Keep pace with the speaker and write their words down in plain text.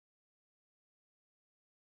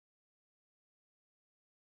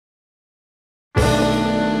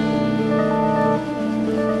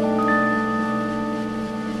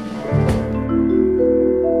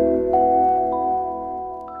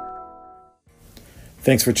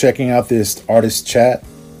Thanks for checking out this artist chat.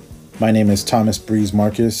 My name is Thomas Breeze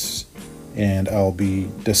Marcus, and I'll be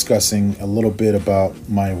discussing a little bit about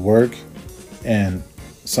my work and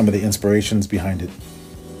some of the inspirations behind it.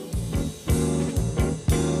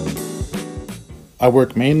 I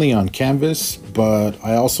work mainly on canvas, but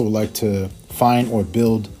I also like to find or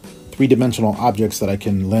build three-dimensional objects that I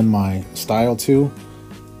can lend my style to.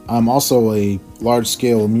 I'm also a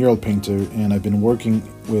large-scale mural painter, and I've been working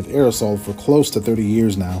with aerosol for close to 30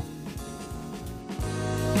 years now.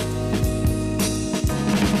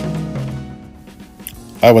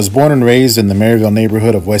 I was born and raised in the Maryville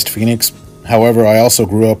neighborhood of West Phoenix. However, I also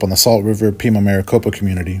grew up on the Salt River Pima Maricopa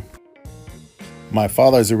community. My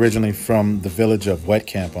father is originally from the village of Wet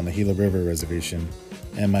Camp on the Gila River Reservation,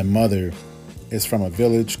 and my mother is from a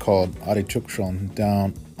village called Arichukshon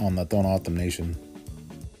down on the Tohono Nation.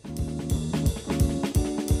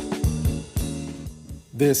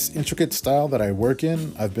 This intricate style that I work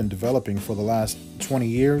in, I've been developing for the last 20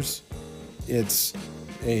 years. It's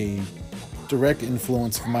a direct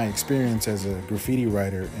influence of my experience as a graffiti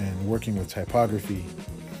writer and working with typography.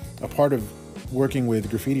 A part of working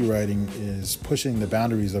with graffiti writing is pushing the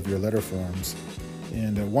boundaries of your letter forms.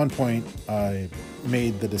 And at one point, I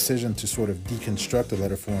made the decision to sort of deconstruct the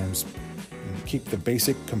letter forms and keep the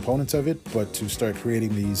basic components of it, but to start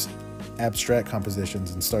creating these abstract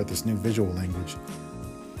compositions and start this new visual language.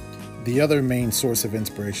 The other main source of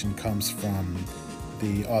inspiration comes from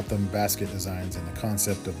the autumn basket designs and the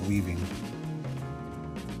concept of weaving.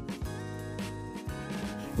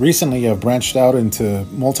 Recently, I've branched out into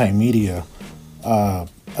multimedia.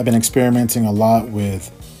 I've been experimenting a lot with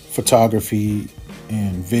photography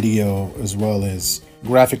and video, as well as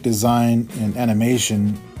graphic design and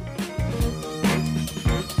animation.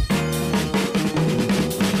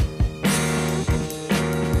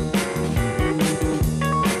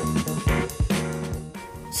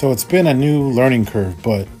 So it's been a new learning curve,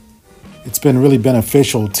 but it's been really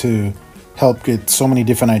beneficial to help get so many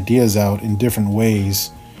different ideas out in different ways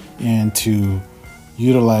and to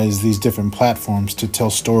utilize these different platforms to tell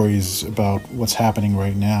stories about what's happening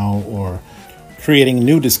right now or creating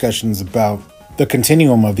new discussions about the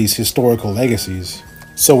continuum of these historical legacies.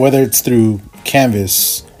 So whether it's through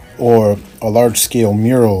canvas or a large-scale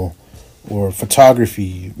mural or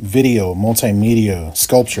photography, video, multimedia,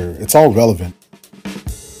 sculpture, it's all relevant.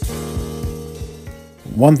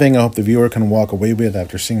 One thing I hope the viewer can walk away with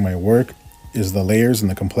after seeing my work is the layers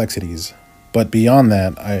and the complexities. But beyond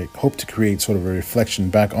that, I hope to create sort of a reflection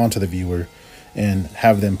back onto the viewer and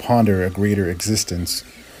have them ponder a greater existence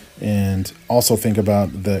and also think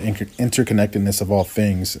about the interconnectedness of all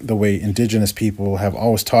things, the way Indigenous people have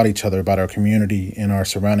always taught each other about our community and our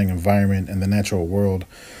surrounding environment and the natural world,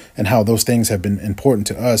 and how those things have been important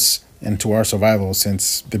to us and to our survival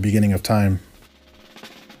since the beginning of time.